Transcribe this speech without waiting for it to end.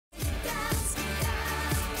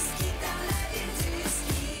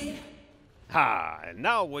And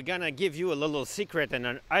now we're gonna give you a little secret and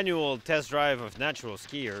an annual test drive of natural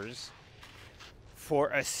skiers for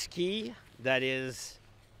a ski that is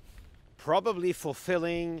probably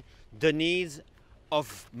fulfilling the needs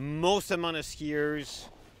of most amount of skiers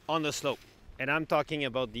on the slope. And I'm talking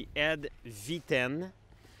about the ED V10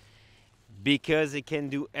 because it can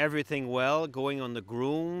do everything well, going on the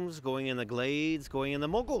grooms, going in the glades, going in the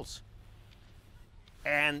moguls.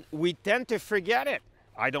 And we tend to forget it.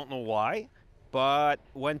 I don't know why. But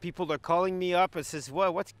when people are calling me up and says,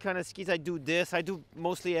 well, what kind of skis? I do this. I do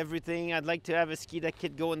mostly everything. I'd like to have a ski that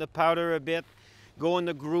could go in the powder a bit, go in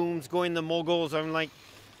the grooms, go in the moguls. I'm like,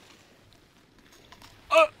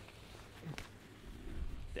 oh!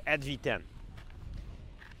 The ED V10.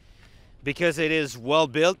 Because it is well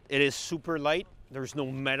built, it is super light. There's no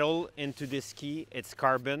metal into this ski. It's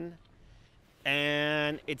carbon.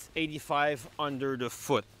 And it's 85 under the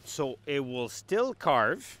foot. So it will still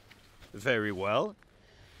carve very well,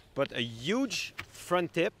 but a huge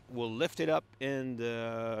front tip will lift it up in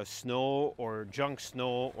the snow or junk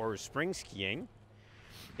snow or spring skiing.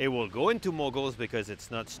 It will go into moguls because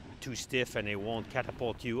it's not too stiff and it won't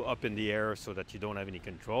catapult you up in the air so that you don't have any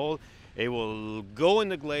control. It will go in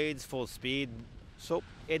the glades full speed, so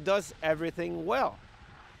it does everything well.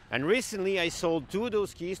 And recently I sold 2 of those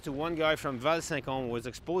skis to one guy from V10 who was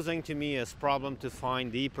exposing to me his problem to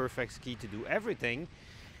find the perfect ski to do everything.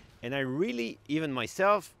 And I really, even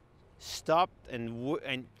myself, stopped and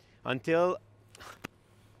until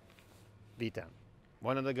V10.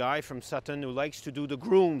 One of the guys from Sutton who likes to do the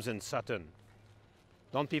grooms in Sutton.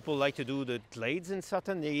 Don't people like to do the glades in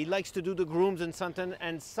Sutton? He likes to do the grooms in Sutton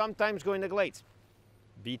and sometimes go in the glades.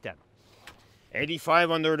 V10.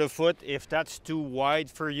 85 under the foot, if that's too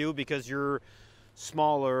wide for you because you're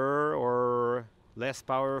smaller or less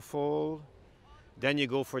powerful, then you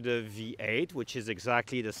go for the V8, which is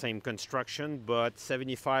exactly the same construction, but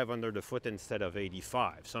 75 under the foot instead of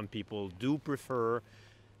 85. Some people do prefer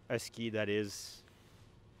a ski that is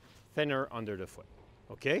thinner under the foot,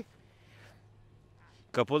 okay?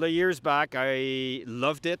 A couple of years back, I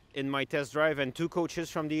loved it in my test drive, and 2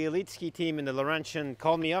 coaches from the elite ski team in the Laurentian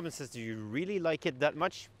called me up and says, do you really like it that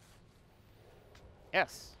much?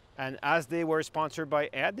 Yes. And as they were sponsored by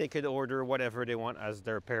ED, they could order whatever they want as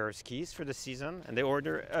their pair of skis for the season, and they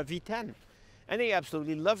order a V10. And they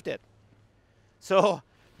absolutely loved it. So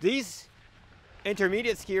these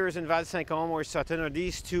intermediate skiers in V10 or Sutton are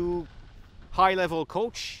these 2 high-level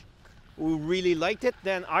coach who really liked it,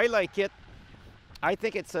 then I like it. I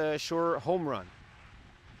think it's a sure home run.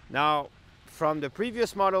 Now, from the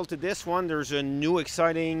previous model to this one, there's a new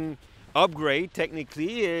exciting upgrade,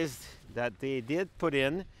 technically, is that they did put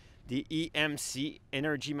in the EMC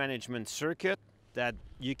energy management circuit that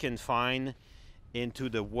you can find into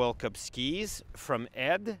the World Cup skis from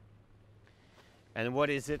ED. And what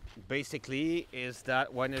is it basically is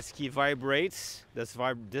that when a ski vibrates, this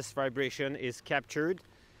vibration is captured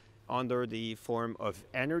under the form of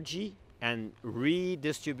energy and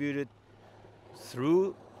redistributed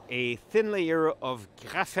through a thin layer of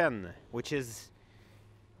graphene, which is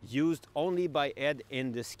used only by ED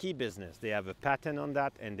in the ski business. They have a patent on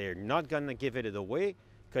that and they're not gonna give it away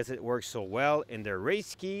because it works so well in their race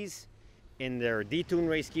skis, in their detune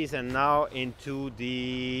race skis, and now into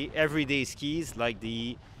the everyday skis like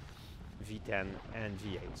the V10 and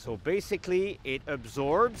V8. So basically it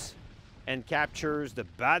absorbs and captures the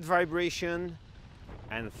bad vibration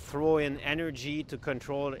and throw in energy to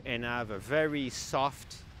control and have a very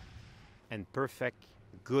soft and perfect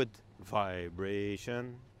good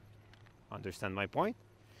vibration. Understand my point?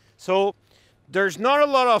 So there's not a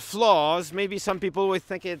lot of flaws. Maybe some people would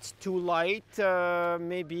think it's too light.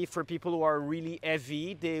 Maybe for people who are really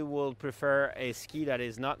heavy, they will prefer a ski that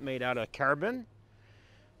is not made out of carbon,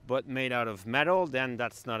 but made out of metal. Then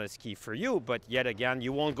that's not a ski for you. But yet again,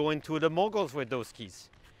 you won't go into the moguls with those skis.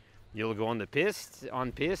 You'll go on the piste,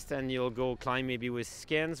 and you'll go climb maybe with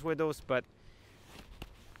skins with those, but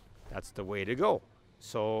that's the way to go.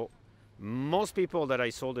 So most people that I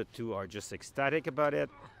sold it to are just ecstatic about it,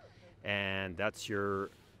 and that's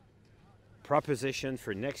your proposition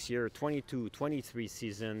for next year, 22-23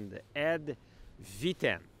 season, the ED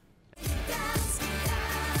V10.